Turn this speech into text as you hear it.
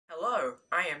Hello,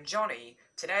 I am Johnny.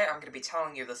 Today I'm going to be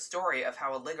telling you the story of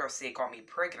how a Lego set got me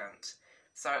pregnant.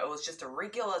 So it was just a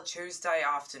regular Tuesday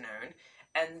afternoon,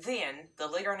 and then the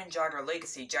Lego Ninjago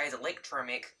Legacy Jay's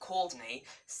Electromech called me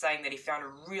saying that he found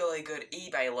a really good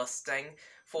eBay listing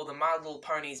for the My Little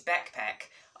Ponies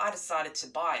backpack. I decided to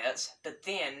buy it, but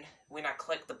then when I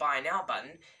clicked the buy now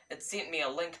button, it sent me a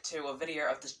link to a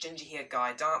video of this ginger hair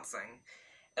guy dancing.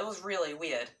 It was really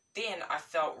weird. Then I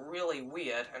felt really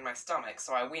weird in my stomach,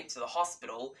 so I went to the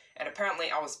hospital, and apparently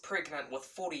I was pregnant with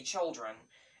 40 children.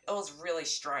 It was really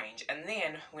strange. And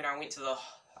then, when I went to the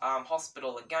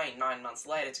hospital again 9 months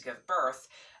later to give birth,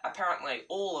 apparently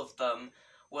all of them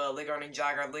were Lego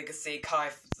Ninjago Legacy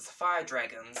Kai Fire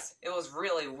Dragons. It was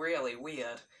really, really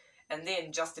weird. And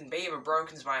then Justin Bieber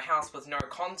broke into my house with no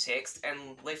context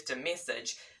and left a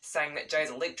message saying that Jay's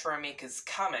Electromech is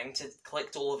coming to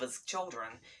collect all of his children.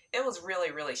 It was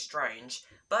really, really strange.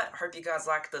 But I hope you guys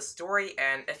like this story,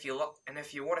 and if you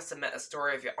want to submit a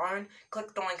story of your own,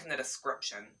 click the link in the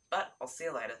description. But I'll see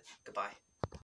you later. Goodbye.